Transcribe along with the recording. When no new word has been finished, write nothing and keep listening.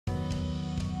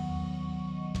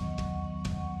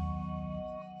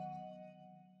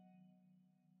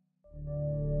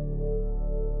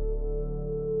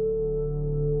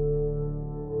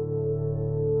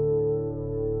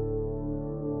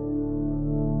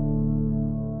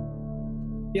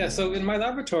Yeah, so in my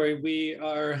laboratory, we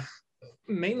are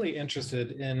mainly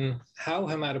interested in how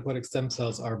hematopoietic stem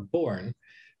cells are born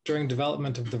during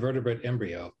development of the vertebrate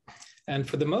embryo. And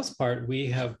for the most part, we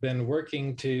have been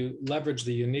working to leverage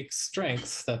the unique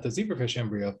strengths that the zebrafish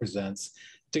embryo presents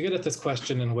to get at this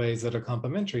question in ways that are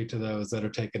complementary to those that are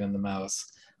taken in the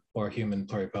mouse or human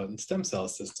pluripotent stem cell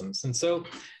systems. And so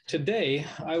today,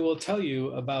 I will tell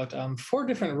you about 4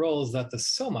 different roles that the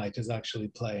Somite is actually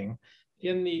playing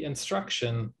in the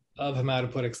instruction of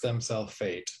hematopoietic stem cell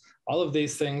fate. All of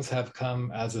these things have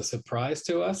come as a surprise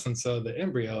to us, and so the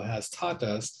embryo has taught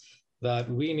us that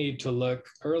we need to look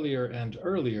earlier and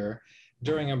earlier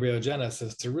during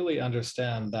embryogenesis to really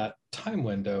understand that time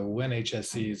window when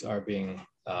HSCs are being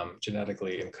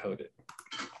genetically encoded.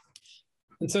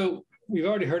 And so we've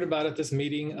already heard about at this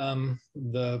meeting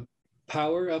the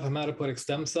power of hematopoietic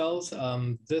stem cells.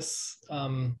 This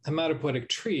hematopoietic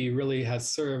tree really has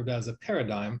served as a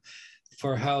paradigm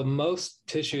for how most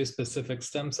tissue-specific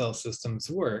stem cell systems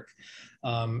work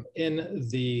in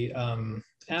the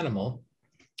animal,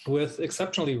 with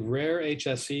exceptionally rare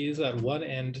HSCs at one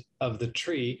end of the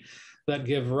tree that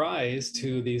give rise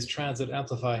to these transit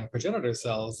amplifying progenitor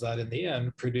cells that in the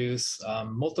end produce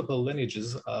multiple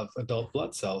lineages of adult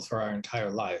blood cells for our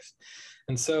entire life.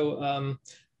 And so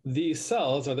these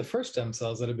cells are the first stem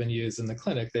cells that have been used in the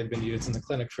clinic. They've been used in the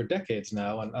clinic for decades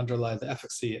now and underlie the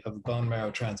efficacy of bone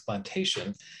marrow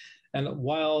transplantation. And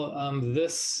while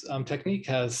this technique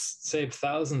has saved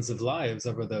thousands of lives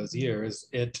over those years,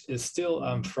 it is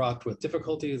still fraught with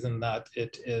difficulties in that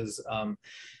it is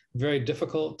very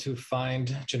difficult to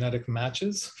find genetic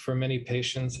matches for many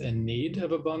patients in need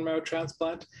of a bone marrow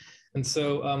transplant. And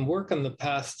so work in the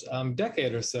past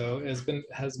decade or so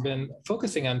has been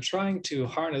focusing on trying to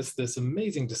harness this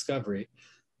amazing discovery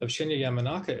of Shinya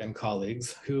Yamanaka and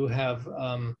colleagues who have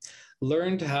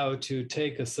learned how to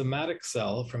take a somatic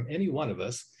cell from any one of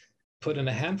us, put in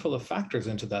a handful of factors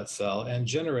into that cell, and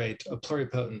generate a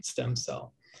pluripotent stem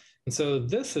cell. And so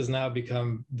this has now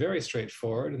become very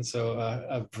straightforward. And so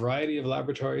a variety of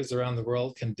laboratories around the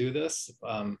world can do this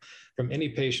from any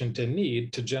patient in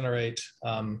need to generate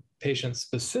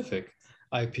patient-specific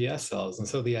iPS cells. And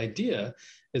so the idea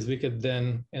is we could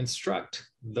then instruct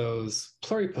those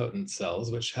pluripotent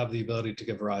cells, which have the ability to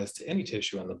give rise to any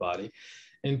tissue in the body,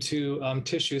 into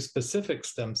tissue-specific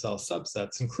stem cell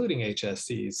subsets, including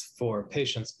HSCs for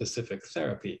patient-specific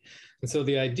therapy. And so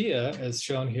the idea, as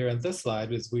shown here in this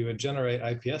slide, is we would generate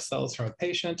iPS cells from a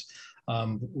patient.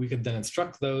 We could then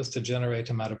instruct those to generate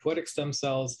hematopoietic stem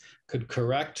cells, could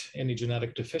correct any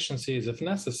genetic deficiencies if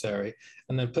necessary,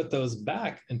 and then put those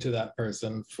back into that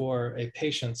person for a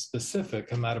patient-specific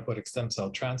hematopoietic stem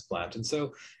cell transplant. And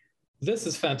so this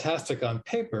is fantastic on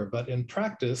paper, but in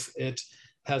practice, it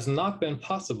has not been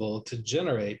possible to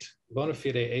generate bona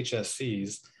fide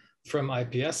HSCs from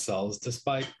iPS cells,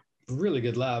 despite really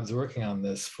good labs working on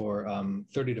this for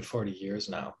 30 to 40 years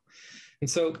now. And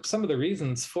so some of the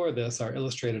reasons for this are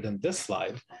illustrated in this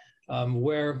slide,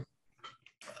 where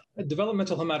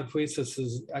developmental hematopoiesis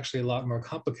is actually a lot more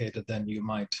complicated than you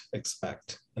might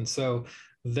expect. And so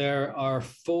there are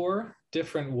 4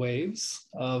 different waves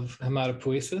of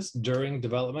hematopoiesis during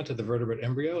development of the vertebrate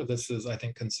embryo. This is, I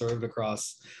think, conserved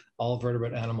across all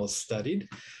vertebrate animals studied.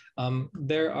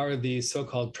 There are the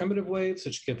so-called primitive waves,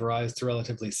 which give rise to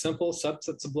relatively simple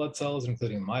subsets of blood cells,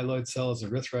 including myeloid cells,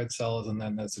 erythroid cells, and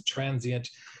then there's a transient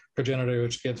progenitor,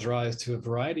 which gives rise to a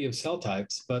variety of cell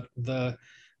types. But the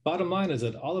bottom line is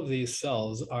that all of these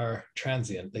cells are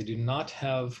transient. They do not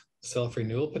have cell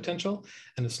renewal potential.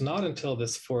 And it's not until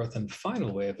this 4th and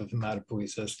final wave of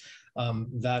hematopoiesis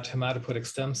that hematopoietic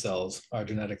stem cells are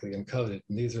genetically encoded.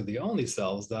 And these are the only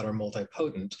cells that are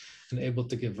multipotent and able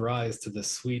to give rise to the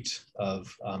suite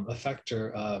of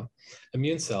effector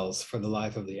immune cells for the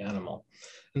life of the animal.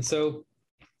 And so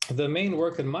the main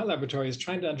work in my laboratory is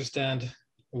trying to understand,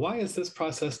 why is this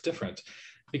process different?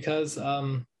 Because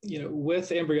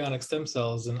with embryonic stem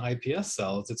cells and iPS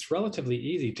cells, it's relatively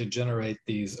easy to generate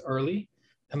these early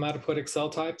hematopoietic cell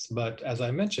types. But as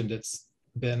I mentioned, it's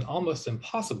been almost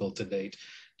impossible to date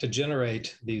to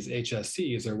generate these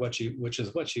HSCs, or which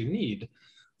is what you need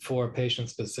for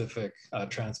patient-specific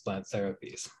transplant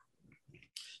therapies.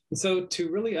 And so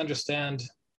to really understand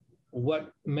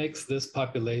what makes this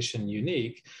population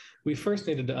unique, we first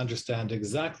needed to understand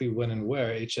exactly when and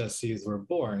where HSCs were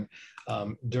born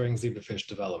during zebrafish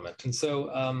development. And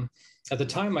so at the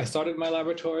time I started my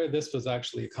laboratory, this was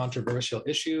actually a controversial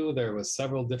issue. There was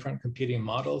several different competing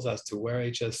models as to where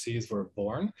HSCs were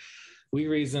born. We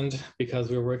reasoned, because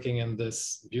we're working in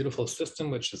this beautiful system,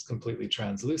 which is completely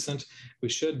translucent, we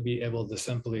should be able to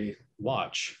simply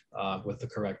watch with the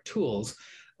correct tools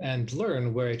and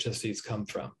learn where HSCs come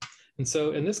from. And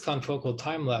so in this confocal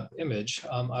time-lapse image,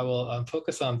 I will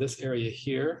focus on this area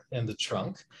here in the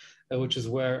trunk, which is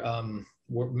where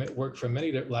work from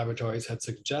many laboratories had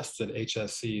suggested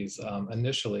HSCs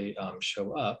initially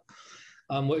show up.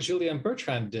 What Julien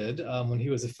Bertrand did when he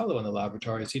was a fellow in the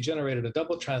laboratory is he generated a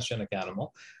double transgenic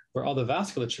animal where all the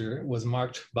vasculature was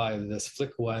marked by this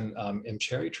FLIC1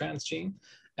 mCherry transgene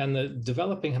and the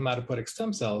developing hematopoietic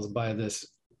stem cells by this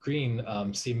green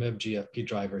CMIB GFP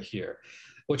driver here.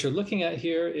 What you're looking at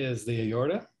here is the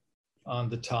aorta on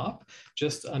the top.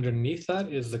 Just underneath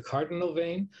that is the cardinal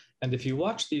vein. And if you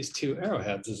watch these two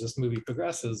arrowheads as this movie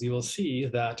progresses, you will see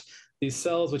that these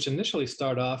cells, which initially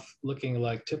start off looking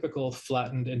like typical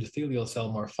flattened endothelial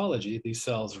cell morphology, these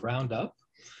cells round up,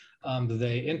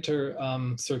 they enter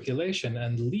circulation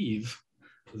and leave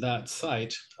that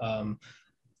site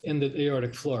in the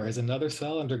aortic floor. Is another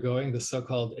cell undergoing the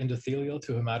so-called endothelial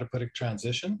to hematopoietic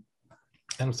transition.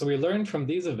 And so we learned from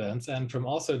these events and from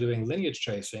also doing lineage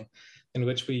tracing, in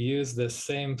which we use this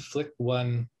same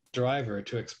FLIC1 driver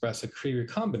to express a Cre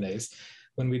recombinase.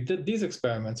 When we did these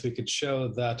experiments, we could show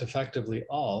that effectively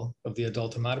all of the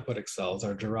adult hematopoietic cells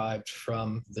are derived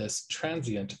from this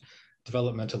transient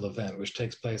developmental event, which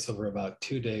takes place over about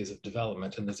 2 days of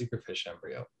development in the zebrafish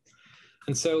embryo.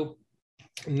 And so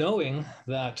knowing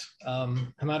that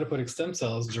hematopoietic stem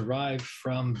cells derive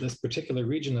from this particular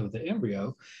region of the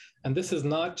embryo, and this is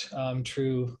not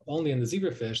true only in the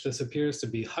zebrafish, this appears to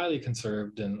be highly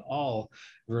conserved in all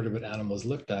vertebrate animals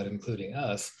looked at, including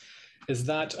us, is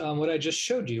that what I just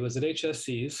showed you is that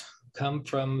HSCs come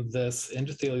from this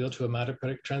endothelial to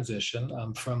hematopoietic transition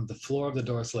from the floor of the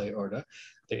dorsal aorta.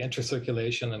 They enter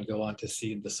circulation and go on to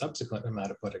seed the subsequent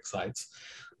hematopoietic sites.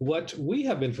 What we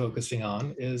have been focusing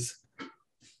on is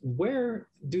where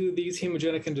do these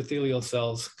hemogenic endothelial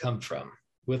cells come from?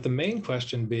 With the main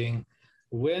question being,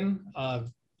 when are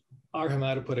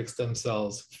hematopoietic stem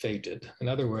cells fated? In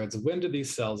other words, when do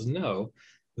these cells know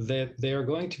that they are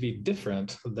going to be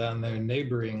different than their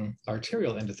neighboring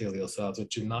arterial endothelial cells,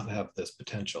 which do not have this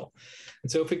potential?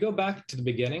 And so if we go back to the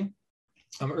beginning,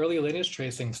 early lineage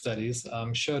tracing studies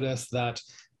showed us that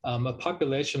a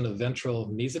population of ventral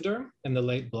mesoderm in the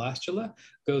late blastula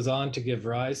goes on to give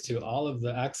rise to all of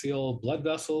the axial blood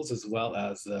vessels as well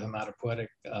as the hematopoietic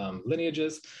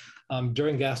lineages.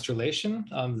 During gastrulation,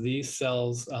 these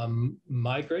cells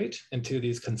migrate into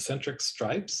these concentric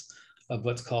stripes of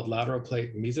what's called lateral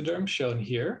plate mesoderm, shown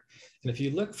here. And if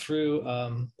you look through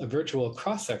a virtual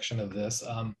cross-section of this,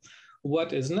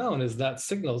 what is known is that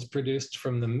signals produced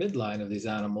from the midline of these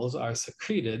animals are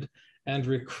secreted and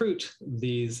recruit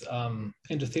these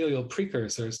endothelial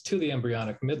precursors to the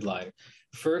embryonic midline.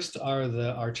 First are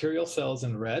the arterial cells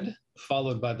in red,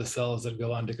 followed by the cells that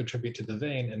go on to contribute to the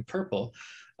vein in purple.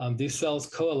 These cells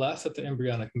coalesce at the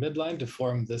embryonic midline to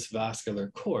form this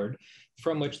vascular cord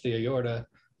from which the aorta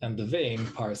and the vein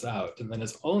parse out. And then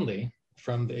it's only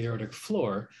from the aortic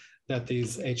floor that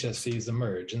these HSCs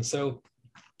emerge. And so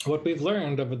what we've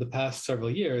learned over the past several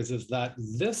years is that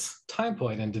this time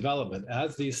point in development,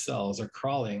 as these cells are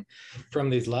crawling from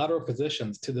these lateral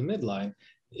positions to the midline,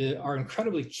 are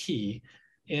incredibly key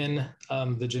in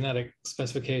the genetic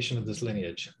specification of this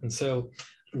lineage. And so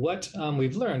what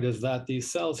we've learned is that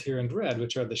these cells here in red,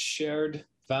 which are the shared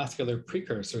vascular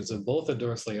precursors of both the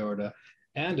dorsal aorta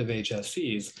and of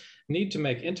HSCs, need to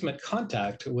make intimate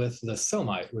contact with the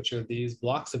somite, which are these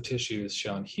blocks of tissues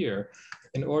shown here,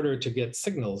 in order to get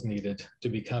signals needed to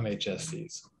become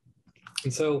HSCs.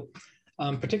 And so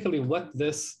particularly what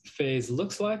this phase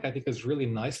looks like, I think is really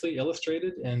nicely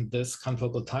illustrated in this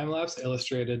confocal time lapse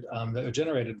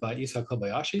generated by Isao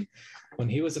Kobayashi when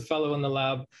he was a fellow in the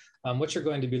lab. What you're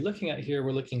going to be looking at here,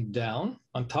 we're looking down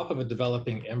on top of a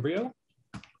developing embryo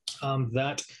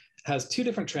that has two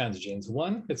different transgenes.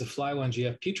 One is a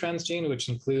FLY1 GFP transgene, which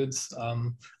includes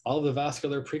all of the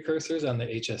vascular precursors and the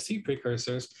HSC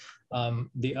precursors.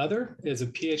 The other is a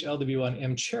PHLW1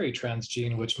 mCherry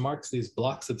transgene, which marks these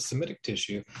blocks of Semitic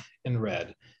tissue in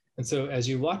red. And so as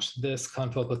you watch this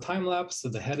confocal time lapse, so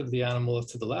the head of the animal is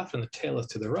to the left and the tail is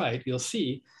to the right, you'll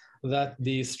see that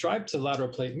the stripes of lateral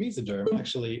plate mesoderm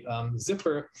actually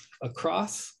zipper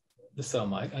across the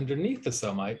somite, underneath the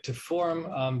somite, to form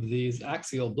these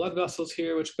axial blood vessels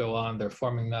here, which go on. They're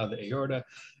forming now the aorta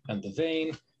and the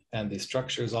vein, and the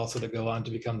structures also that go on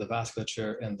to become the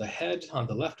vasculature in the head on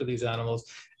the left of these animals.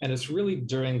 And it's really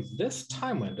during this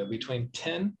time window, between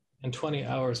 10 and 20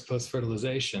 hours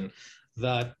post-fertilization,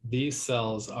 that these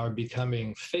cells are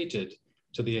becoming fated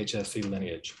to the HSC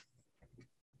lineage.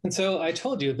 And so I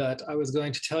told you that I was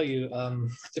going to tell you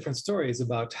different stories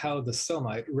about how the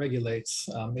somite regulates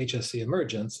HSC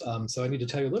emergence. So I need to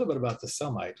tell you a little bit about the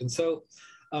somite. And so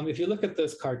if you look at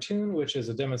this cartoon, which is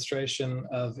a demonstration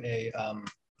of a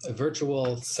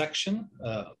virtual section,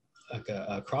 like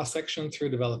a cross-section through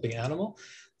a developing animal,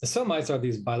 the somites are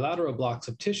these bilateral blocks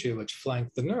of tissue which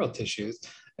flank the neural tissues.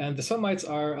 And the somites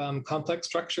are complex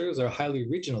structures, are highly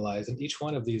regionalized, and each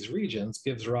one of these regions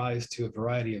gives rise to a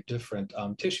variety of different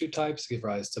tissue types, give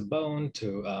rise to bone,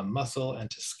 to muscle, and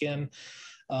to skin.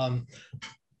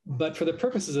 But for the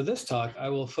purposes of this talk, I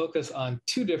will focus on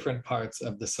two different parts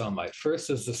of the somite.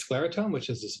 First is the sclerotome, which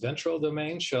is this ventral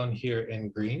domain shown here in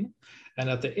green. And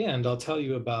at the end, I'll tell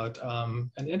you about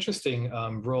an interesting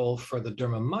role for the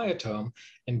dermamyotome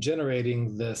in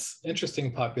generating this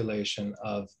interesting population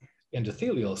of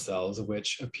endothelial cells,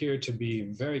 which appear to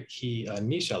be very key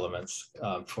niche elements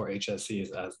for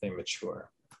HSCs as they mature.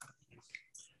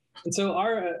 And so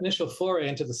our initial foray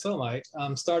into the somite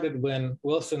started when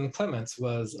Wilson Clements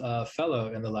was a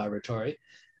fellow in the laboratory.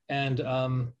 And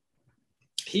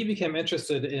he became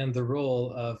interested in the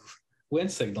role of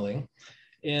Wnt signaling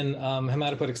in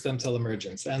hematopoietic stem cell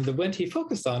emergence. And the Wnt he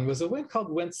focused on was a Wnt called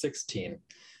Wnt16.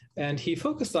 And he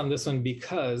focused on this one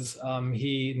because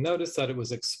he noticed that it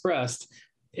was expressed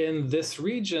in this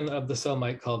region of the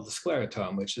somite called the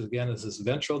sclerotome, which again is this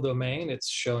ventral domain. It's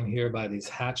shown here by these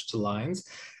hatched lines.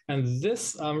 And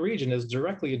this region is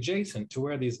directly adjacent to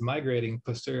where these migrating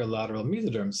posterior lateral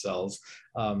mesoderm cells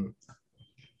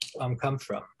come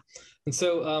from. And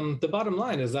so the bottom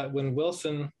line is that when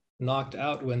Wilson knocked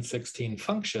out Wnt16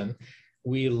 function,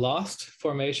 we lost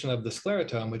formation of the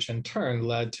sclerotome, which in turn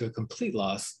led to a complete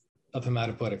loss of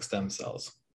hematopoietic stem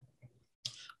cells.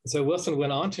 So Wilson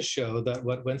went on to show that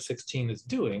what Wnt16 is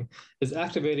doing is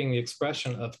activating the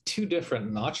expression of two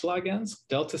different notch ligands,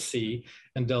 delta C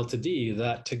and delta D,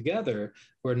 that together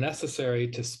were necessary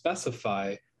to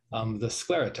specify the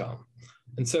sclerotome.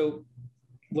 And so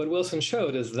what Wilson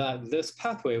showed is that this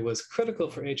pathway was critical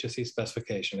for HSC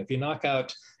specification. If you knock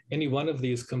out any one of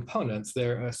these components,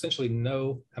 there are essentially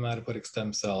no hematopoietic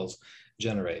stem cells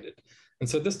generated. And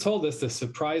so this told us the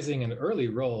surprising and early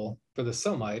role for the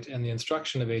somite in the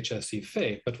instruction of HSC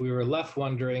fate, but we were left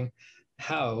wondering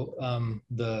how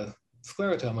the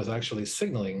sclerotome was actually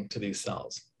signaling to these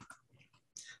cells.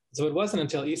 So it wasn't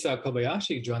until Isao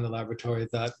Kobayashi joined the laboratory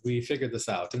that we figured this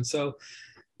out. And so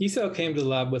Isao came to the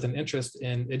lab with an interest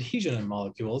in adhesion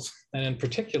molecules, and in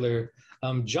particular,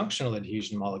 junctional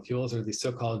adhesion molecules, or the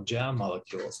so-called JAM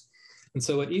molecules. And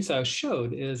so what Isao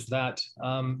showed is that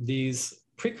these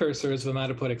precursors of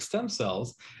hematopoietic stem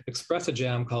cells express a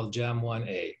JAM called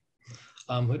JAM1A.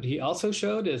 What he also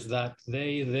showed is that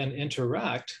they then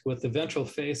interact with the ventral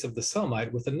face of the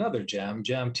somite with another JAM,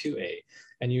 JAM2A.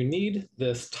 And you need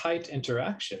this tight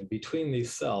interaction between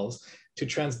these cells to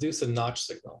transduce a notch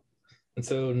signal. And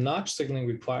so notch signaling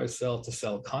requires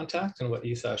cell-to-cell contact. And what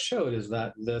Isao showed is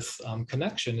that this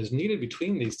connection is needed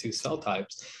between these two cell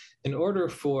types in order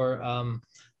for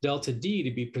delta D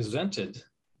to be presented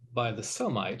by the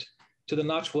somite to the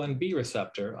Notch1B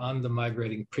receptor on the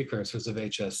migrating precursors of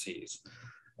HSCs.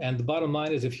 And the bottom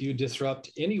line is if you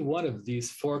disrupt any one of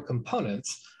these four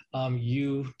components,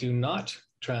 you do not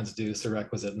transduce the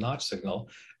requisite notch signal.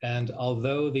 And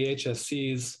although the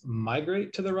HSCs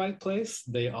migrate to the right place,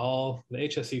 the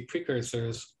HSC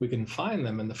precursors, we can find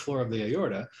them in the floor of the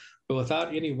aorta, but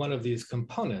without any one of these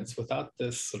components, without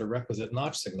this sort of requisite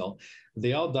notch signal,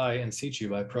 they all die in situ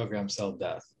by programmed cell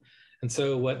death. And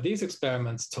so what these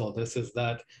experiments told us is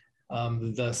that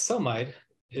the somite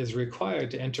is required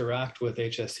to interact with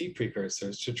HSC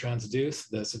precursors to transduce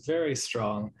this very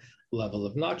strong level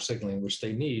of notch signaling, which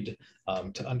they need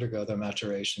to undergo their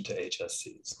maturation to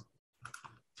HSCs.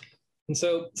 And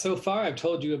so far I've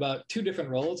told you about two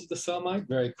different roles of the somite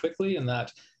very quickly, in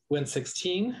that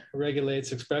Wnt16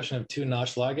 regulates expression of two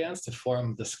notch ligands to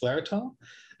form the sclerotome,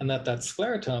 and that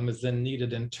sclerotome is then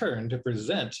needed in turn to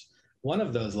present one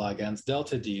of those ligands,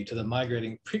 delta D, to the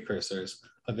migrating precursors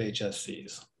of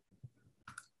HSCs.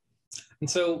 And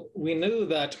so we knew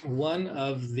that one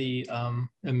of the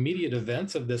immediate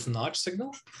events of this notch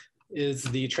signal is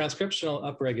the transcriptional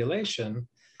upregulation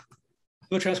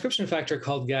of a transcription factor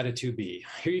called GATA2B.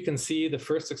 Here you can see the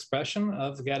first expression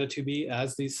of GATA2B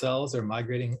as these cells are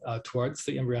migrating towards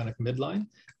the embryonic midline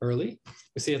early.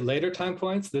 We see at later time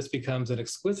points, this becomes an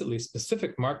exquisitely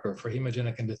specific marker for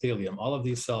hemogenic endothelium. All of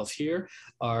these cells here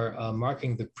are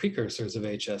marking the precursors of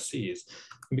HSCs.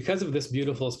 And because of this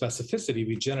beautiful specificity,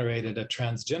 we generated a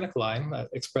transgenic line that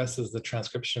expresses the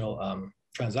transcriptional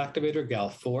transactivator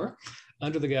GAL4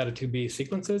 under the GATA2B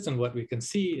sequences. And what we can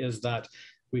see is that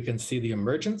we can see the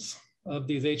emergence of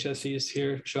these HSCs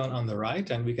here shown on the right,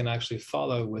 and we can actually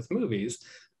follow with movies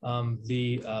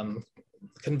the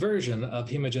conversion of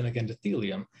hemogenic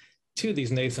endothelium to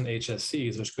these nascent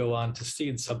HSCs, which go on to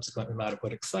seed subsequent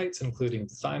hematopoietic sites, including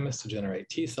the thymus to generate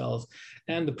T cells,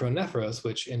 and the pronephros,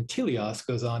 which in teleos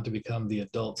goes on to become the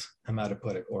adult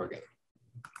hematopoietic organ.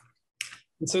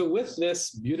 And so with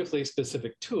this beautifully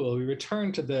specific tool, we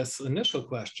return to this initial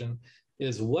question,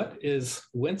 is what is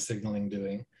Wnt signaling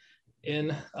doing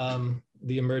in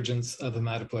the emergence of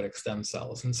hematopoietic stem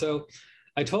cells? And so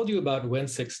I told you about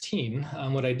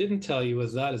Wnt16. What I didn't tell you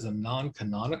is that is a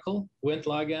non-canonical Wnt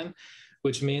ligand,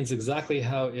 which means exactly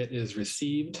how it is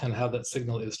received and how that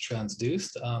signal is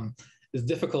transduced is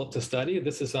difficult to study.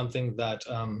 This is something that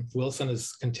Wilson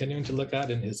is continuing to look at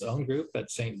in his own group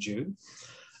at St. Jude.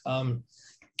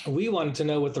 We wanted to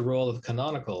know what the role of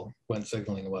canonical Wnt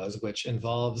signaling was, which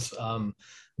involves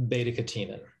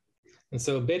beta-catenin. And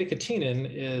so beta-catenin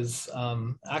is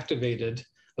activated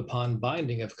upon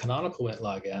binding of canonical Wnt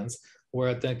ligands, where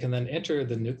it then can enter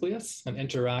the nucleus and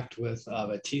interact with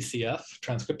a TCF,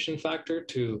 transcription factor,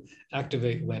 to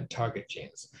activate Wnt target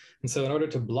genes. And so in order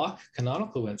to block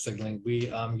canonical Wnt signaling,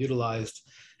 we utilized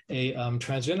a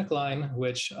transgenic line,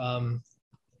 which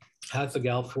has the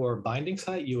GAL4 binding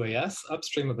site, UAS,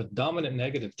 upstream of a dominant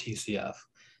negative TCF.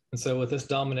 And so with this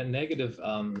dominant negative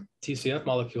TCF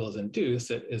molecule is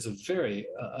induced, it is a very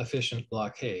efficient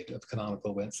blockade of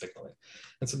canonical Wnt signaling.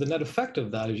 And so the net effect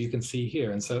of that, as you can see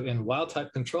here, and so in wild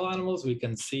type control animals, we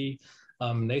can see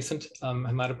nascent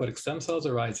hematopoietic stem cells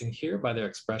arising here by their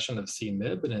expression of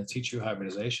c-MYB and in situ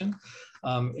hybridization.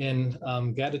 In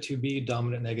GATA2B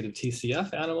dominant negative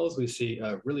TCF animals, we see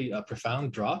a really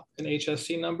profound drop in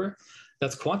HSC number.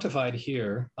 That's quantified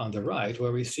here on the right,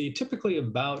 where we see typically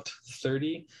about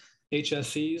 30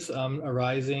 HSCs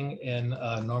arising in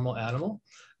a normal animal.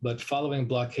 But following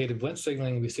blockade of Wnt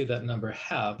signaling, we see that number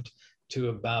halved to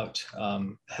about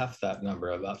half that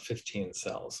number, about 15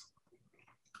 cells.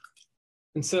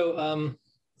 And so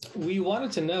we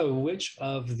wanted to know which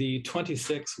of the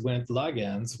 26 Wnt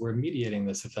ligands were mediating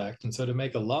this effect. And so to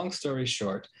make a long story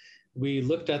short, we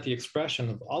looked at the expression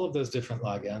of all of those different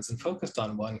ligands and focused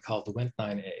on one called the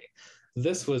Wnt9A.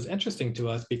 This was interesting to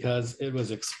us because it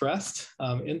was expressed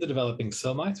in the developing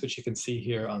somites, which you can see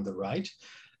here on the right,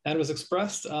 and was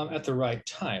expressed at the right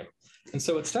time. And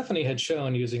so what Stephanie had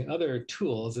shown using other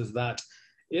tools is that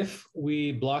if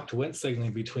we blocked Wnt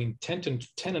signaling between 10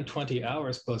 and 20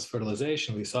 hours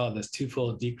post-fertilization, we saw this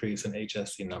twofold decrease in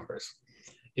HSC numbers.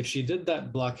 If she did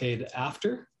that blockade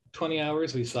after 20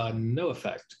 hours, we saw no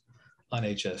effect on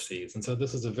HSCs. And so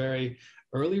this is a very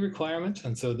early requirement.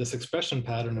 And so this expression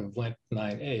pattern of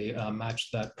Wnt9A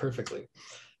matched that perfectly.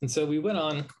 And so we went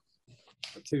on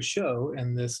to show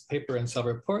in this paper in Cell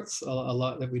Reports a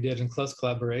lot that we did in close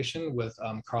collaboration with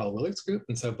Carl Willick's group.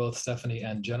 And so both Stephanie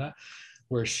and Jenna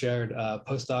were shared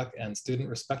postdoc and student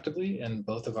respectively in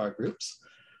both of our groups.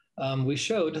 We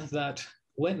showed that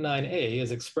Wnt9A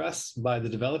is expressed by the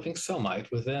developing somite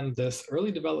within this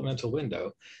early developmental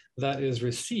window that is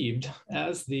received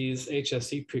as these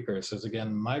HSC precursors,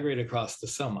 again, migrate across the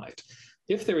somite.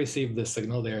 If they receive this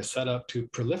signal, they are set up to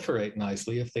proliferate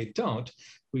nicely. If they don't,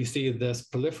 we see this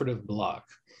proliferative block.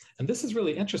 And this is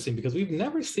really interesting because we've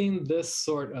never seen this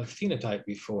sort of phenotype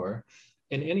before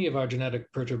in any of our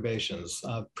genetic perturbations.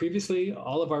 Previously,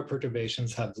 all of our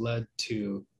perturbations have led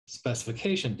to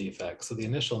specification defects, so the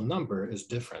initial number is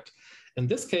different. In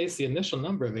this case, the initial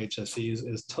number of HSCs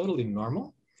is totally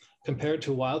normal compared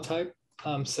to wild type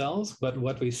cells, but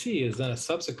what we see is then a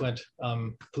subsequent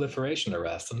proliferation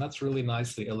arrest, and that's really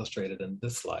nicely illustrated in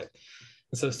this slide.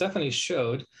 And so Stephanie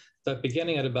showed that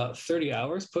beginning at about 30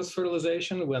 hours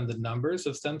post-fertilization, when the numbers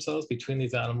of stem cells between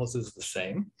these animals is the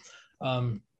same,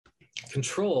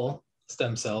 control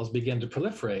stem cells begin to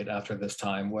proliferate after this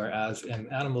time, whereas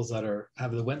in animals that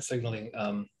have the Wnt signaling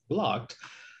blocked,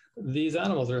 these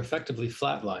animals are effectively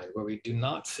flatlined, where we do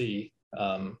not see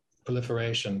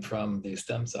proliferation from these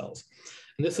stem cells.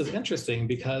 And this is interesting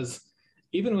because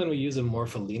even when we use a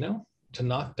morpholino to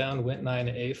knock down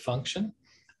Wnt9A function,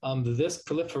 this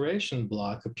proliferation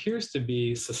block appears to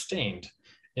be sustained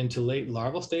into late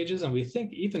larval stages, and we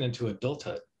think even into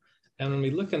adulthood. And when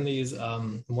we look in these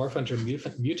morph-hunter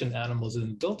mutant animals in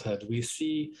adulthood, we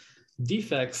see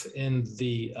defects in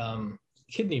the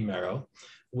kidney marrow,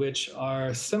 which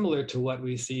are similar to what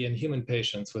we see in human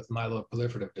patients with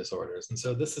myeloproliferative disorders. And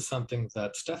so this is something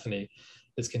that Stephanie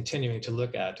is continuing to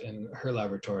look at in her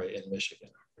laboratory in Michigan.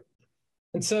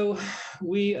 And so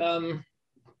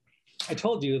I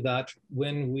told you that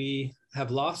when we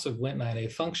have loss of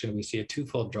Wnt9A function, we see a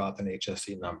twofold drop in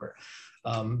HSC number.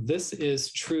 This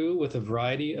is true with a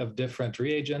variety of different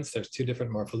reagents. There's two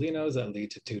different morpholinos that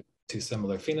lead to two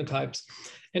similar phenotypes.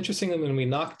 Interestingly, when we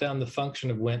knock down the function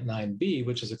of Wnt9b,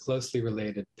 which is a closely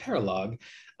related paralog,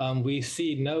 we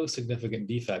see no significant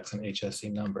defects in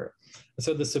HSC number. And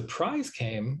so the surprise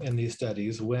came in these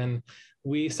studies when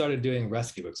we started doing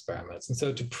rescue experiments. And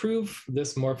so to prove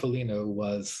this morpholino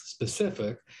was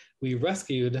specific, we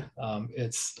rescued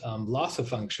its loss of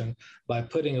function by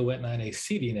putting a Wnt9a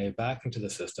cDNA back into the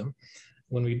system.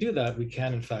 When we do that, we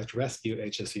can in fact rescue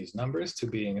HSC's numbers to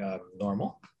being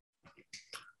normal.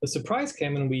 The surprise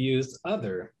came when we used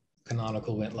other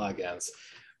canonical Wnt ligands.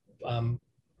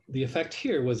 The effect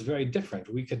here was very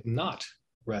different. We could not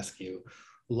rescue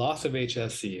loss of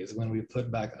HSCs when we put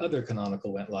back other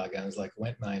canonical Wnt ligands like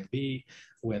Wnt9b,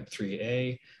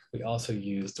 Wnt3a. We also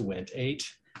used Wnt8.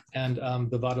 And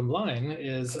the bottom line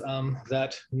is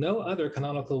that no other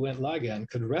canonical Wnt ligand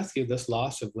could rescue this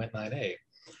loss of Wnt9a.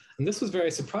 And this was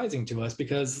very surprising to us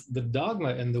because the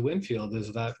dogma in the Wnt field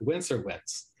is that Wnt's are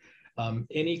Wnt's.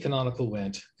 Any canonical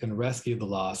Wnt can rescue the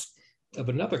loss of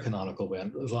another canonical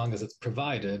Wnt as long as it's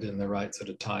provided in the right sort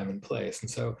of time and place. And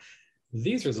so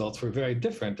these results were very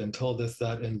different and told us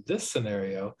that in this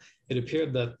scenario, it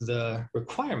appeared that the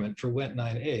requirement for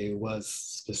Wnt9a was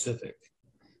specific.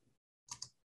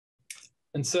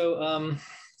 And so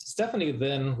Stephanie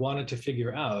then wanted to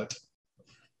figure out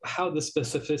how the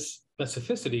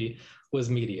specificity was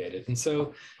mediated. And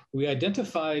so we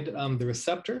identified the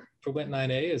receptor for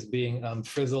Wnt9a as being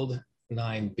frizzled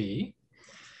 9b.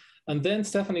 And then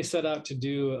Stephanie set out to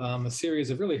do a series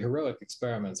of really heroic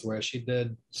experiments where she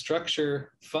did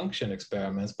structure function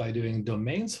experiments by doing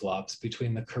domain swaps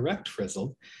between the correct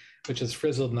frizzled, which is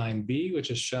frizzled 9b,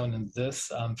 which is shown in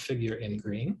this figure in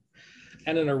green,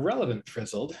 and an irrelevant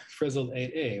frizzled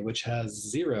 8a, which has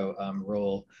zero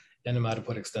role in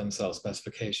hematopoietic stem cell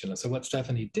specification. And so what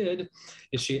Stephanie did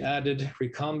is she added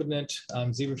recombinant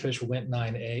zebrafish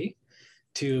Wnt9a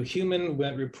to human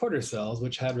Wnt reporter cells,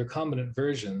 which had recombinant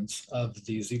versions of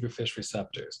the zebrafish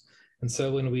receptors. And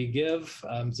so when we give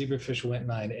zebrafish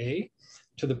Wnt9a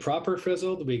to the proper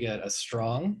frizzled, we get a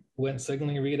strong Wnt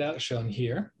signaling readout shown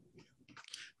here.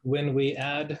 When we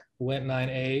add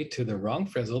Wnt9a to the wrong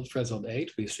frizzled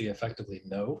 8, we see effectively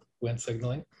no Wnt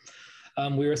signaling.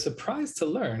 We were surprised to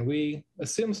learn, we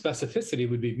assumed specificity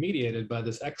would be mediated by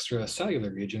this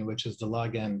extracellular region, which is the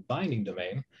ligand binding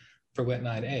domain for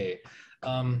Wnt9a.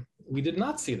 We did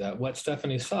not see that. What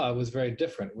Stephanie saw was very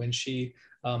different. When she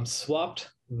swapped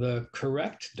the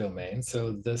correct domain,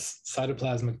 so this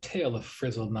cytoplasmic tail of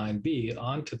frizzled 9b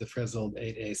onto the frizzled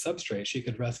 8a substrate, she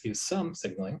could rescue some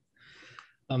signaling.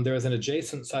 There was an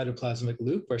adjacent cytoplasmic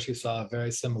loop where she saw a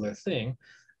very similar thing.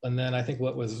 And then I think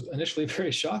what was initially very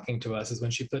shocking to us is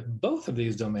when she put both of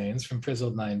these domains from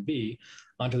frizzled 9b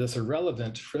onto this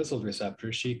irrelevant frizzled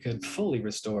receptor, she could fully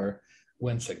restore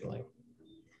Wnt signaling.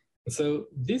 And so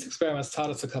these experiments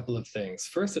taught us a couple of things.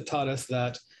 First, it taught us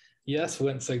that yes,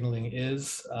 Wnt signaling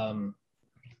is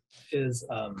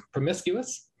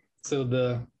promiscuous. So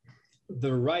the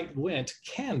right Wnt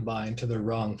can bind to the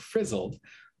wrong frizzled,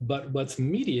 but what's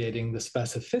mediating the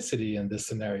specificity in this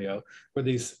scenario were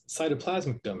these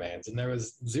cytoplasmic domains, and there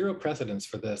was zero precedence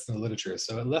for this in the literature.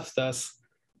 So it left us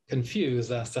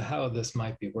confused as to how this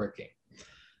might be working.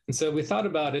 And so we thought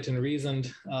about it and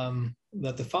reasoned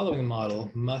that the following model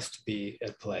must be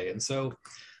at play. And so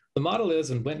the model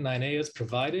is when Wnt9a is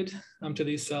provided to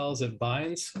these cells, it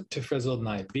binds to frizzled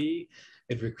 9b.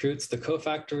 It recruits the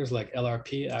cofactors like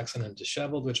LRP, axon, and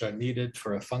disheveled, which are needed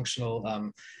for a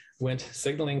functional Wnt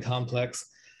signaling complex.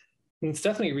 And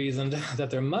Stephanie reasoned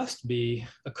that there must be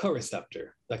a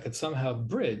co-receptor that could somehow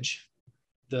bridge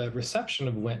the reception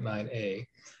of Wnt9a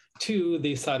to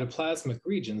the cytoplasmic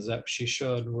regions that she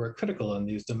showed were critical in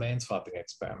these domain swapping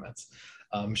experiments.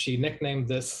 She nicknamed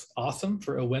this awesome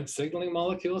for a Wnt signaling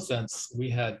molecule since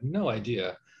we had no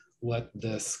idea what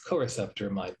this co-receptor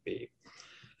might be.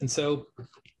 And so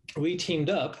we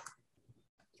teamed up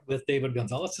with David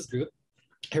Gonzalez's group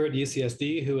here at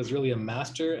UCSD, who is really a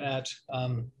master at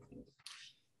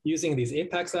using these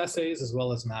APEX assays as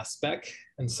well as mass spec.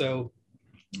 And so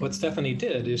what Stephanie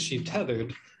did is she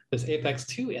tethered this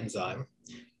APEX2 enzyme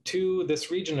to this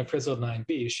region of frizzled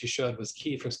 9b she showed was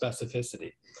key for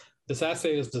specificity. This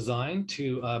assay is designed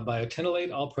to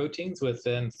biotinylate all proteins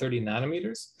within 30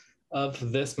 nanometers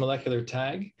of this molecular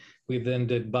tag. We then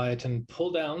did biotin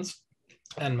pull downs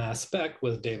and mass spec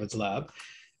with David's lab.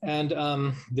 And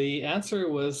the answer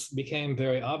became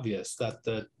very obvious that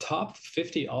the top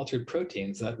 50 altered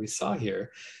proteins that we saw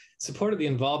here supported the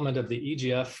involvement of the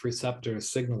EGF receptor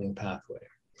signaling pathway.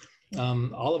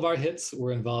 All of our hits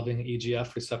were involving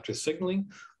EGF receptor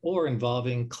signaling or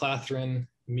involving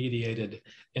clathrin-mediated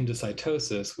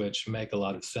endocytosis, which make a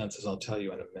lot of sense, as I'll tell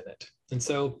you in a minute. And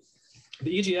so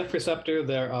the EGF receptor,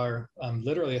 there are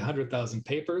literally 100,000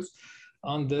 papers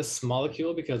on this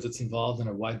molecule because it's involved in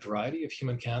a wide variety of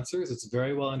human cancers. It's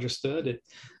very well understood. It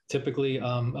typically,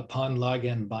 upon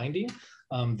ligand binding,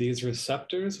 these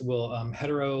receptors will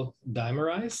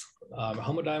heterodimerize,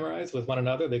 homodimerize with one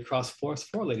another. They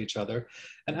cross-phosphorylate each other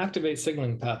and activate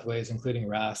signaling pathways, including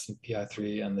RAS and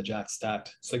PI3 and the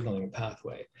JAK-STAT signaling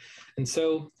pathway. And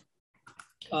so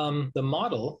the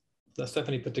model that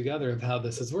Stephanie put together of how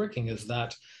this is working is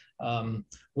that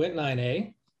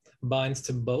Wnt9a binds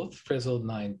to both frizzled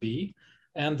 9b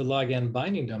and the ligand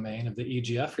binding domain of the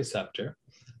EGF receptor.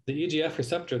 The EGF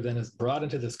receptor then is brought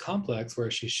into this complex where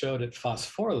she showed it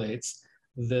phosphorylates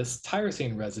this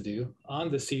tyrosine residue on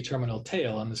the C-terminal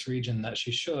tail on this region that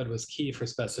she showed was key for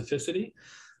specificity.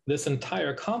 This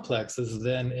entire complex is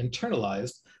then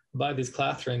internalized by these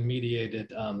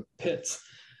clathrin-mediated pits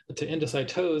to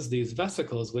endocytose these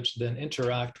vesicles, which then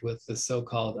interact with the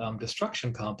so-called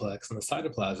destruction complex in the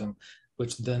cytoplasm,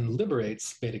 which then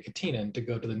liberates beta-catenin to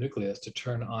go to the nucleus to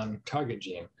turn on target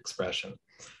gene expression.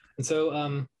 And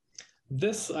so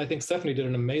this, I think Stephanie did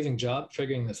an amazing job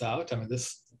figuring this out. I mean,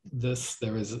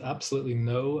 there is absolutely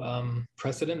no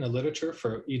precedent in the literature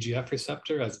for EGF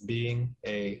receptor as being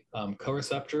a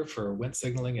co-receptor for Wnt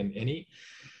signaling in any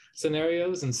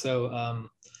scenarios. And so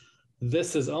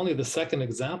this is only the second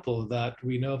example that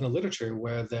we know of in the literature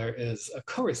where there is a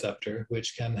co-receptor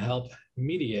which can help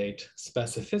mediate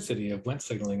specificity of Wnt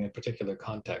signaling in particular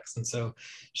contexts. And so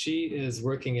she is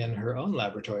working in her own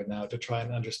laboratory now to try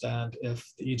and understand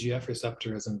if the EGF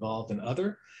receptor is involved in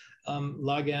other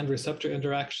ligand receptor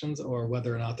interactions or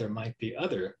whether or not there might be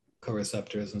other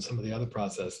co-receptors and some of the other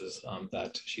processes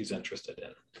that she's interested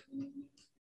in.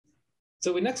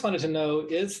 So we next wanted to know,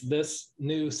 is this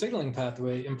new signaling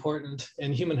pathway important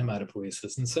in human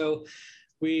hematopoiesis? And so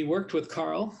we worked with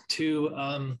Carl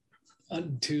to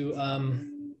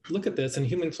look at this in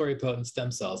human pluripotent stem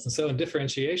cells. And so in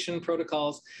differentiation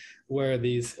protocols, where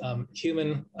these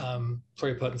human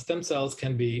pluripotent stem cells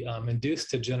can be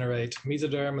induced to generate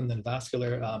mesoderm and then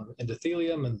vascular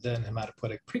endothelium and then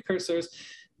hematopoietic precursors,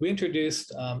 we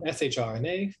introduced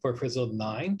shRNA for frizzled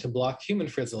 9 to block human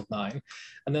frizzled 9,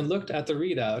 and then looked at the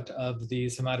readout of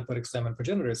these hematopoietic stem and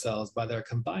progenitor cells by their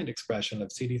combined expression of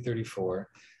CD34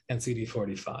 and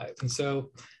CD45. And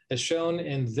so as shown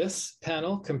in this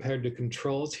panel compared to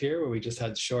controls here, where we just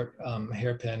had short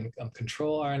hairpin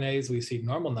control RNAs, we see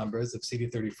normal numbers of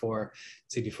CD34,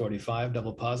 CD45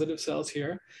 double positive cells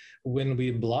here. When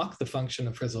we block the function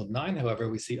of frizzled 9, however,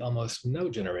 we see almost no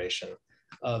generation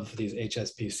of these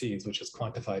HSPCs, which is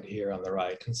quantified here on the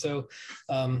right. And so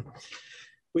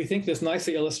we think this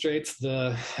nicely illustrates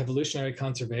the evolutionary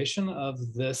conservation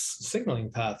of this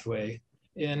signaling pathway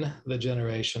in the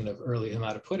generation of early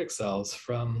hematopoietic cells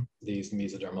from these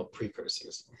mesodermal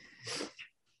precursors.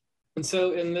 And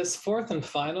so in this fourth and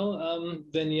final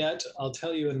vignette, I'll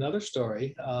tell you another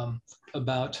story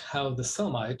about how the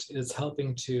Somite is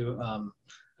helping to,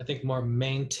 I think, more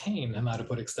maintain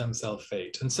hematopoietic stem cell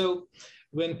fate. And so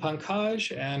when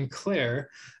Pankaj and Claire,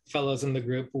 fellows in the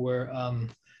group, were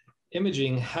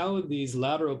imaging how these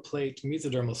lateral plate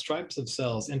mesodermal stripes of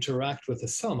cells interact with the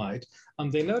Somite,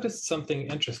 they noticed something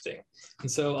interesting. And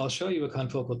so I'll show you a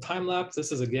confocal time lapse.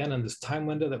 This is again in this time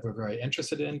window that we're very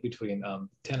interested in, between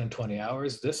 10 and 20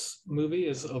 hours. This movie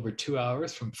is over 2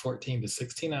 hours, from 14 to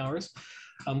 16 hours.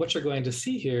 What you're going to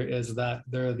see here is that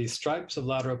there are these stripes of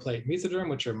lateral plate mesoderm,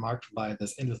 which are marked by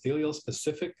this endothelial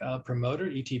specific promoter,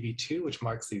 ETB2, which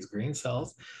marks these green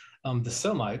cells. The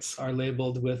somites are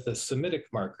labeled with the Semitic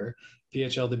marker,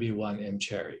 PHLDB1 M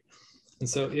cherry. And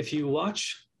so if you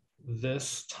watch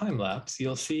this time lapse,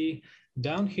 you'll see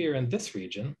down here in this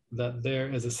region that there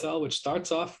is a cell which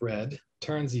starts off red,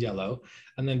 turns yellow,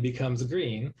 and then becomes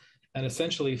green, and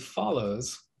essentially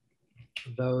follows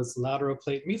those lateral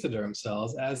plate mesoderm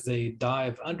cells as they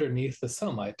dive underneath the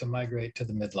somite to migrate to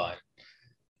the midline.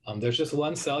 There's just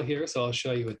one cell here, so I'll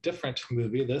show you a different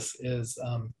movie. This is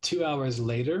 2 hours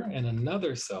later in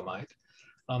another somite.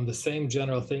 The same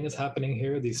general thing is happening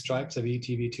here. These stripes of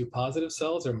ETV2 positive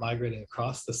cells are migrating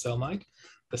across the somite.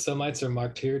 The somites are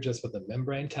marked here just with a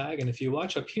membrane tag. And if you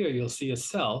watch up here, you'll see a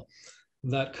cell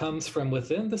that comes from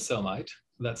within the somite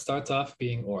that starts off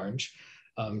being orange,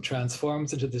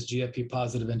 transforms into this GFP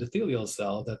positive endothelial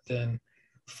cell that then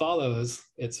follows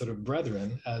its sort of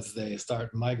brethren as they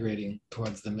start migrating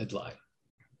towards the midline.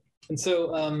 And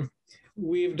so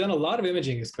we've done a lot of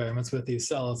imaging experiments with these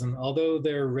cells, and although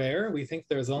they're rare, we think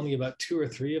there's only about 2 or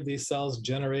 3 of these cells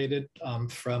generated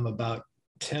from about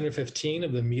 10 or 15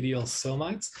 of the medial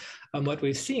somites. What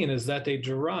we've seen is that they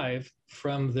derive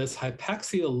from this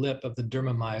hypaxial lip of the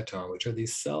dermamyotome, which are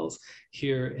these cells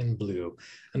here in blue.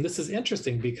 And this is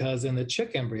interesting because in the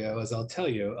chick embryo, as I'll tell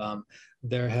you,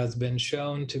 there has been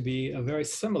shown to be a very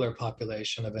similar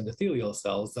population of endothelial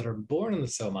cells that are born in the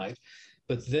somite,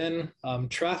 but then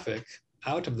traffic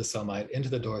out of the somite into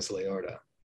the dorsal aorta.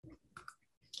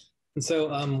 And so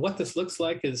what this looks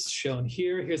like is shown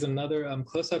here. Here's another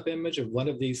close-up image of one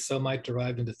of these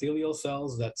somite-derived endothelial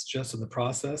cells that's just in the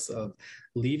process of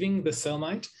leaving the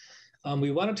somite.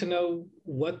 We wanted to know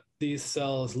what these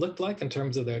cells looked like in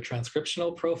terms of their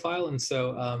transcriptional profile. And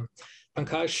so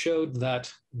Pankaj showed that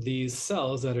these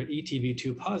cells that are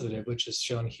ETV2 positive, which is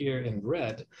shown here in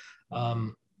red,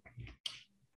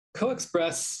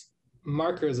 co-express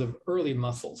markers of early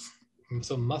muscles.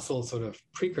 So muscle sort of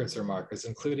precursor markers,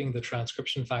 including the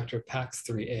transcription factor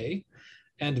PAX3A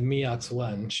and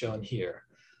MEOX1 shown here.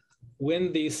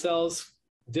 When these cells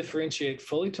differentiate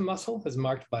fully to muscle, as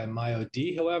marked by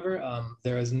MyoD, however,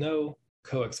 there is no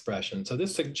co-expression. So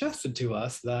this suggested to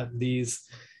us that these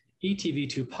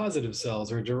ETV2 positive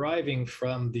cells are deriving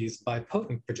from these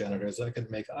bipotent progenitors that could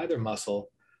make either muscle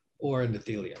or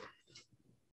endothelium.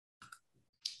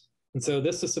 And so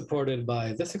this is supported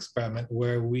by this experiment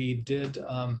where we did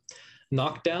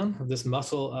knockdown of this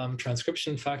muscle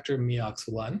transcription factor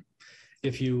MEOX1.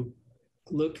 If you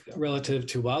look relative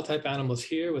to wild type animals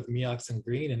here with MEOX in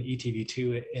green and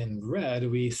ETV2 in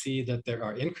red, we see that there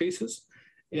are increases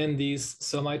in these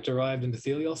somite-derived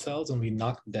endothelial cells when we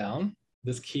knock down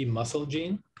this key muscle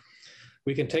gene.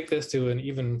 We can take this to an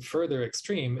even further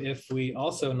extreme if we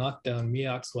also knock down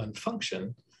MEOX1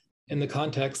 function in the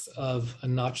context of a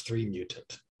Notch3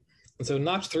 mutant. And so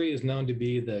Notch3 is known to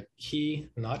be the key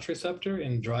Notch receptor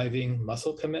in driving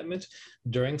muscle commitment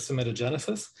during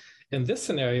somatogenesis. In this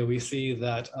scenario, we see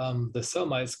that the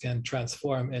somites can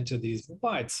transform into these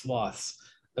wide swaths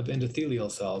of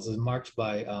endothelial cells as marked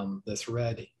by this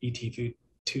red ETV2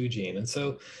 gene. And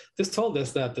so this told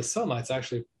us that the somites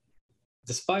actually,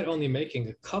 despite only making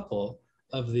a couple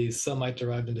of these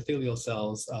somite-derived endothelial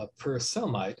cells per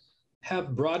somite,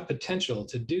 have broad potential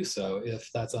to do so if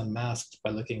that's unmasked by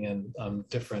looking in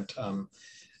different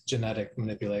genetic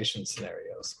manipulation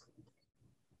scenarios.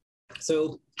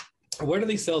 So where do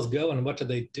these cells go and what do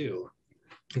they do?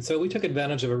 And so we took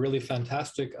advantage of a really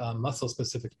fantastic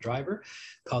muscle-specific driver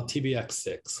called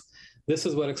TBX6. This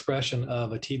is what expression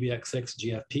of a TBX6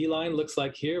 GFP line looks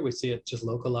like here. We see it just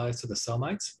localized to the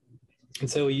somites. And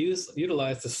so we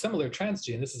utilized a similar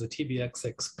transgene. This is a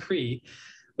TBX6 CRE,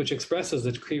 which expresses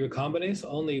the CRE recombinase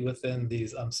only within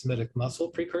these Semitic muscle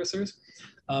precursors.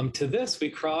 To this, we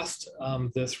crossed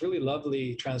this really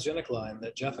lovely transgenic line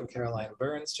that Jeff and Caroline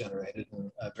Burns generated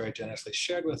and very generously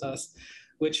shared with us,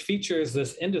 which features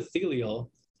this endothelial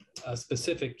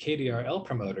specific KDRL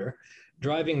promoter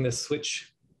driving this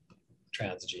switch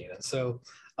transgene. And so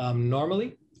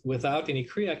normally, without any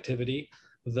CRE activity,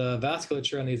 the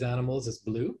vasculature in these animals is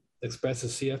blue,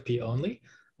 expresses CFP only.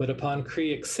 But upon CRE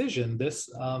excision, this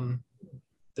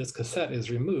cassette is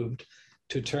removed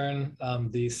to turn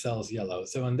these cells yellow.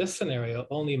 So in this scenario,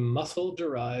 only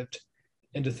muscle-derived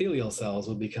endothelial cells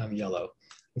will become yellow.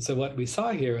 And so what we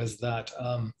saw here is that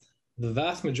the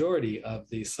vast majority of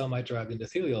these somite-derived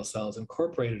endothelial cells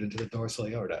incorporated into the dorsal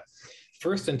aorta.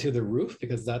 First into the roof,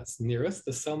 because that's nearest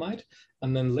the somite,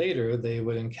 and then later they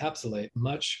would encapsulate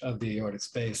much of the aortic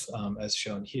space as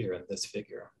shown here in this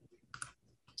figure.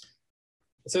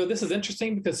 So this is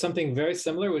interesting because something very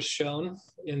similar was shown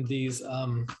in these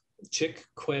chick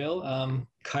quail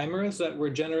chimeras that were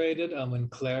generated when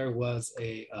Claire was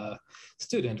a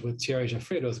student with Thierry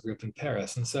Jaffredo's group in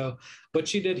Paris. And so what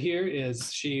she did here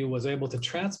is she was able to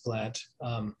transplant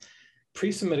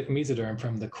pre-Semitic mesoderm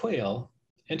from the quail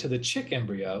into the chick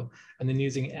embryo, and then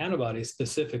using antibodies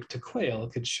specific to quail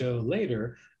could show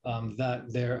later that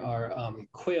there are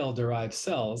quail-derived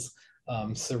cells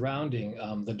surrounding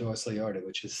the dorsal aorta,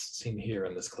 which is seen here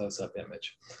in this close-up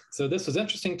image. So this was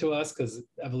interesting to us because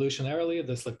evolutionarily,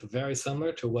 this looked very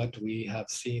similar to what we have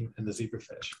seen in the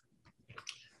zebrafish.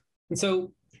 And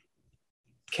so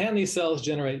can these cells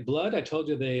generate blood? I told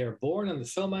you they are born in the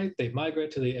somite, they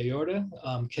migrate to the aorta.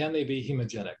 Can they be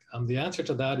hemogenic? The answer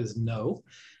to that is no.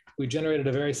 We generated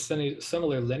a very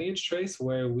similar lineage trace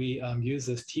where we use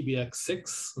this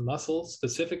TBX6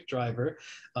 muscle-specific driver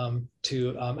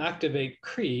to activate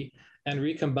CRE and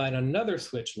recombine another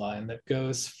switch line that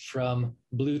goes from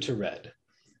blue to red.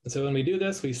 And so when we do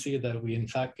this, we see that we in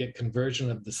fact get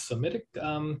conversion of the somitic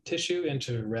tissue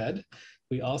into red.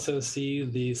 We also see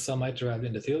the somite-derived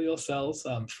endothelial cells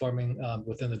forming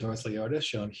within the dorsal aorta,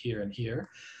 shown here and here.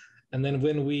 And then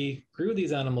when we grew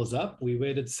these animals up, we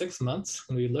waited 6 months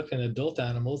and we looked in adult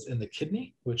animals in the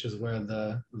kidney, which is where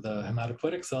the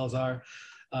hematopoietic cells are.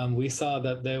 We saw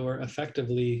that there were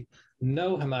effectively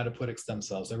no hematopoietic stem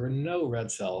cells. There were no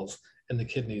red cells in the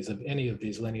kidneys of any of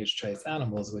these lineage trace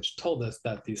animals, which told us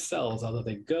that these cells, although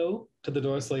they go to the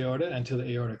dorsal aorta and to the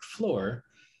aortic floor,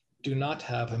 do not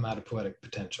have hematopoietic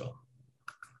potential.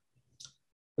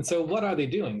 And so what are they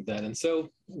doing then? And so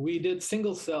we did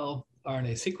single cell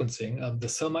RNA sequencing of the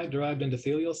somite-derived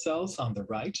endothelial cells on the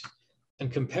right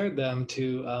and compared them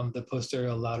to the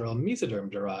posterior lateral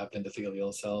mesoderm-derived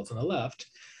endothelial cells on the left,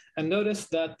 and noticed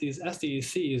that these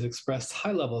SDECs expressed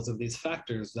high levels of these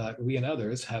factors that we and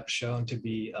others have shown to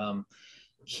be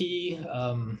key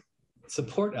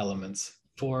support elements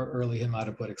for early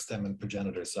hematopoietic stem and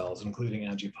progenitor cells, including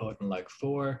angiopoietin-like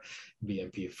 4,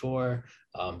 BMP4,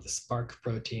 the Spark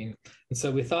protein. And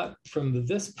so we thought from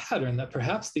this pattern that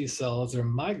perhaps these cells are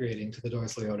migrating to the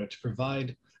dorsal aorta to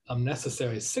provide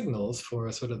necessary signals for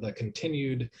sort of the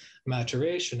continued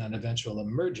maturation and eventual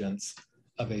emergence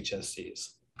of HSCs.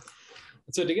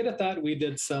 And so to get at that, we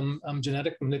did some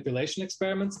genetic manipulation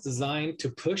experiments designed to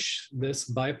push this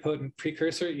bipotent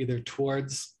precursor either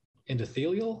towards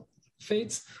endothelial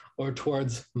fates or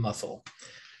towards muscle.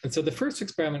 And so the first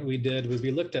experiment we did was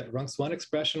we looked at RUNX1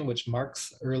 expression, which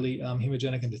marks early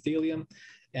hemogenic endothelium.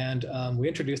 And we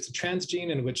introduced a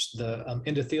transgene in which the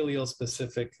endothelial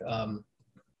specific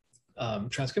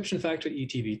transcription factor,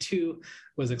 ETV2,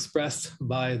 was expressed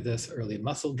by this early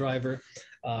muscle driver.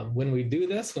 When we do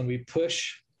this, when we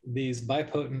push these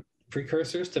bipotent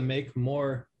precursors to make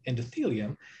more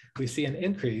endothelium, we see an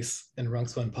increase in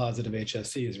RUNX1 positive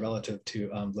HSCs relative to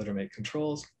littermate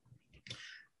controls.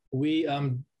 We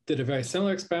did a very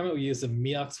similar experiment. We used a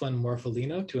MEOX1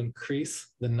 morpholino to increase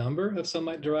the number of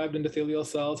somite-derived endothelial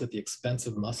cells at the expense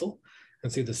of muscle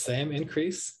and see the same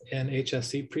increase in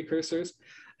HSC precursors.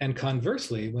 And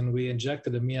conversely, when we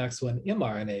injected a MEOX1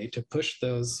 mRNA to push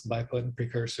those bipotent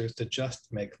precursors to just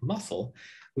make muscle,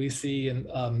 we see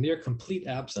a near complete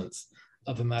absence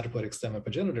of hematopoietic stem and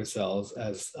progenitor cells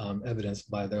as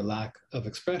evidenced by their lack of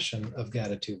expression of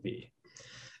GATA2B.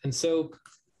 And so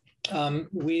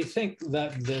we think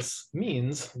that this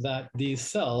means that these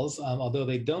cells, although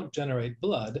they don't generate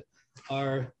blood,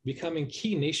 are becoming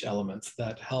key niche elements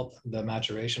that help the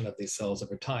maturation of these cells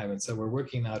over time. And so we're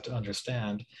working now to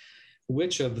understand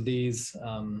which of these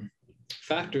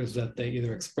factors that they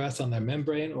either express on their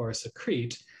membrane or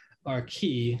secrete are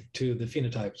key to the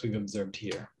phenotypes we've observed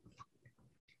here.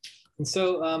 And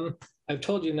so I've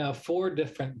told you now 4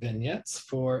 different vignettes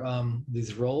for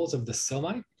these roles of the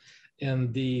somite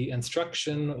in the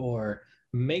instruction or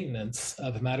maintenance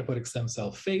of hematopoietic stem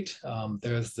cell fate.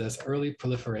 There's this early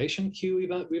proliferation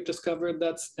cue we've discovered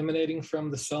that's emanating from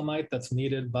the somite that's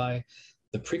needed by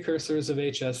the precursors of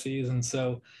HSCs. And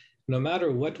so no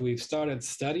matter what we've started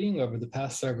studying over the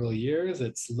past several years,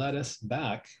 it's led us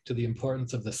back to the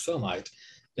importance of the somite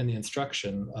in the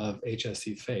instruction of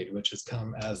HSC fate, which has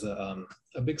come as a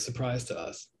big surprise to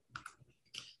us.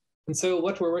 And so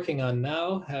what we're working on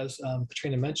now, as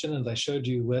Katrina mentioned, and I showed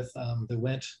you with the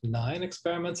WENT9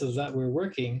 experiments, is that we're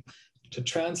working to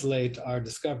translate our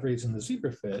discoveries in the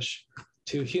zebrafish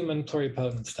to human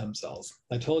pluripotent stem cells.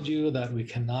 I told you that we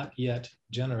cannot yet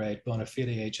generate bona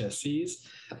fide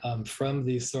HSCs from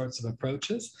these sorts of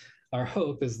approaches. Our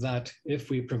hope is that if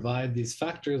we provide these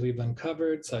factors we've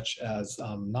uncovered, such as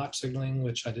notch signaling,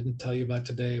 which I didn't tell you about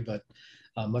today, but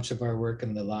much of our work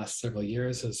in the last several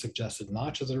years has suggested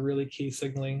notch as a really key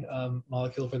signaling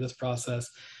molecule for this process.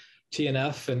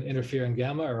 TNF and interferon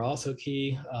gamma are also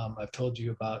key. I've told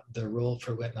you about the role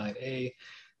for WENT9A.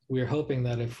 We're hoping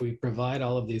that if we provide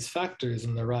all of these factors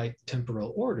in the right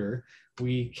temporal order,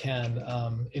 we can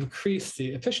increase the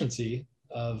efficiency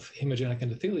of hemogenic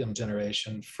endothelium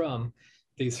generation from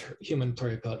these human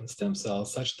pluripotent stem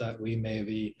cells, such that we may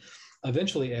be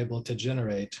eventually able to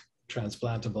generate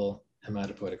transplantable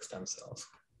hematopoietic stem cells.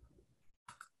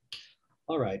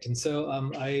 All right, and so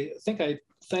I think I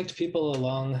thanked people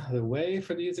along the way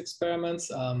for these experiments.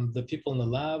 The people in the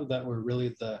lab that were really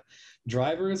the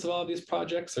drivers of all of these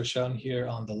projects are shown here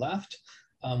on the left.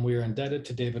 We are indebted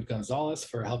to David Gonzalez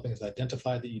for helping us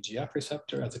identify the EGF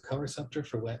receptor as a co-receptor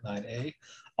for WENT9A.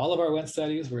 All of our WENT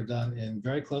studies were done in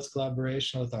very close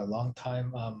collaboration with our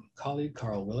longtime colleague,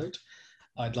 Carl Willert.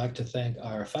 I'd like to thank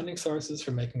our funding sources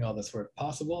for making all this work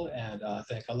possible, and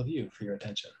thank all of you for your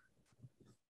attention.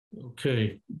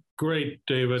 Okay, great,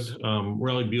 David.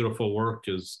 Really beautiful work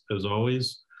as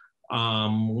always.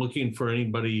 Looking for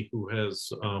anybody who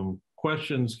has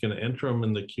questions, can enter them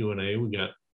in the Q&A. We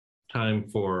got time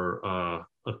for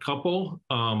a couple.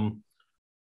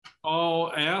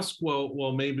 I'll ask.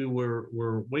 Well, maybe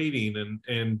we're waiting,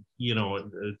 and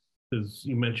as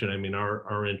you mentioned, I mean,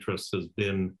 our interest has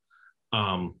been,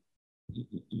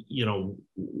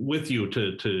 with you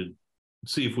to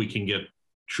see if we can get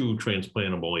true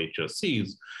transplantable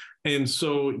HSCs. And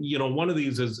so, one of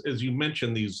these is, as you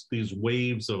mentioned, these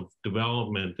waves of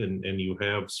development, and you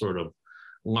have sort of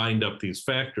lined up these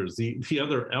factors. The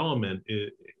other element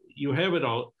is you have it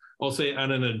all, I'll say,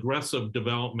 on an aggressive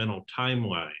developmental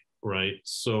timeline, right?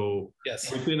 So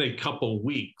Yes. within a couple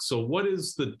weeks. So what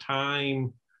is the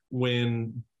time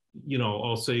when,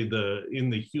 I'll say in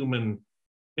the human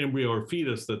embryo or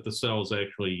fetus that the cells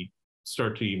actually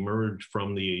start to emerge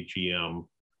from the AGM?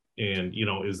 And,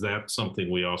 is that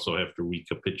something we also have to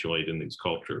recapitulate in these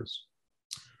cultures?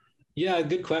 Yeah,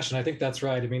 good question. I think that's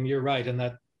right. I mean, you're right in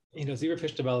that,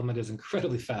 zebrafish development is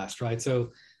incredibly fast, right?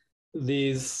 So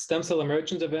these stem cell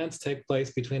emergent events take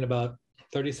place between about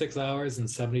 36 hours and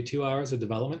 72 hours of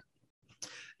development.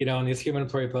 In this human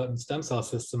pluripotent stem cell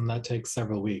system, that takes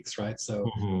several weeks, right?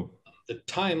 So the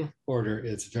time order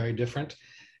is very different.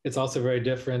 It's also very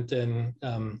different in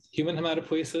human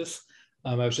hematopoiesis.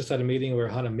 I was just at a meeting where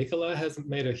Hanna Mikkola has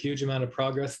made a huge amount of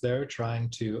progress there, trying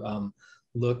to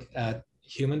look at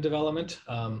human development,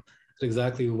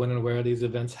 exactly when and where these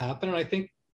events happen. And I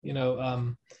think,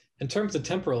 in terms of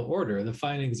temporal order, the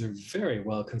findings are very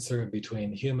well conserved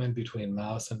between human, between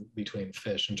mouse, and between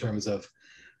fish in terms of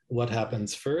what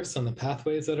happens first and the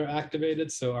pathways that are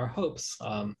activated. So our hopes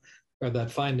are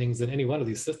that findings in any one of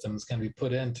these systems can be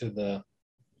put into the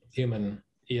human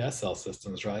ES cell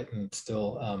systems, right? And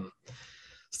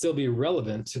still be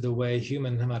relevant to the way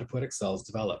human hematopoietic cells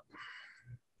develop.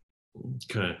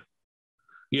 Okay.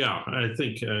 Yeah, I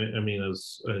think, I mean,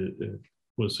 as I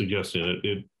was suggesting,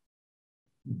 it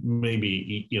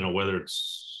maybe, whether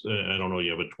it's, I don't know,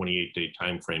 you have a 28-day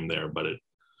time frame there, but it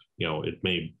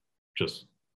may just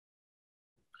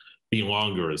be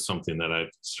longer is something that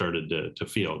I've started to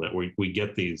feel, that we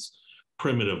get these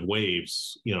primitive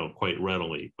waves, quite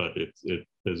readily, but it,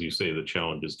 as you say, the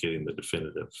challenge is getting the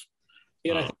definitive.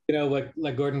 Yeah, I think,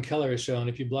 like Gordon Keller has shown,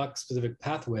 if you block specific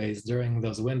pathways during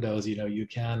those windows, you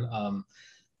can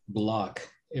block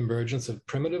emergence of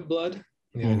primitive blood.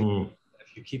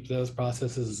 If you keep those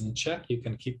processes in check, you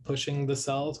can keep pushing the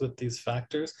cells with these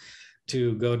factors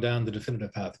to go down the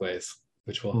definitive pathways,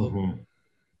 which will hopefully,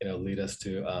 lead us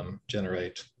to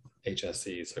generate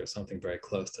HSCs or something very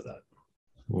close to that.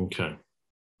 Okay.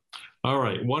 All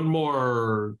right. One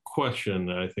more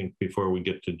question, I think, before we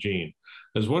get to Gene.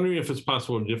 I was wondering if it's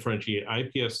possible to differentiate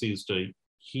iPSCs to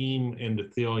heme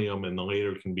endothelium, and the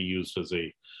later can be used as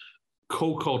a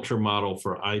co-culture model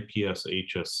for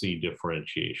IPS-HSC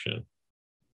differentiation.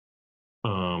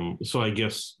 So I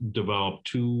guess develop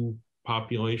two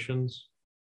populations,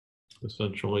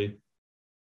 essentially.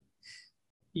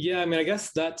 Yeah, I mean, I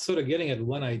guess that's sort of getting at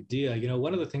one idea.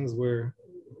 One of the things one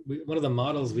of the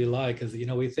models we like is,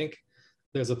 we think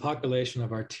there's a population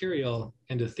of arterial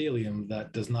endothelium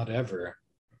that does not ever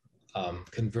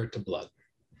convert to blood,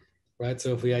 right?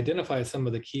 So if we identify some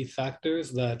of the key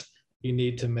factors that you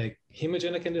need to make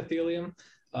hemogenic endothelium,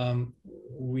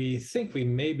 we think we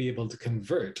may be able to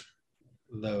convert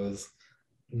those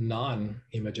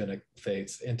non-hemogenic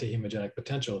fates into hemogenic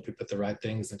potential if we put the right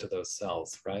things into those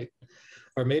cells, right?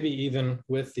 Or maybe even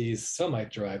with these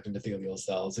somite-derived endothelial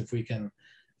cells, if we can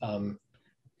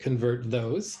convert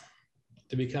those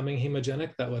to becoming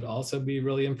hemogenic, that would also be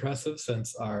really impressive,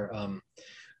 since our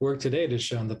work to date has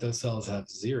shown that those cells have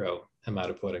zero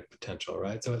hematopoietic potential,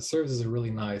 right? So it serves as a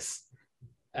really nice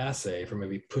assay for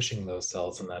maybe pushing those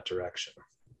cells in that direction.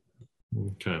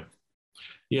 Okay.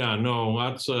 Yeah, no,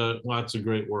 lots of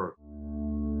great work.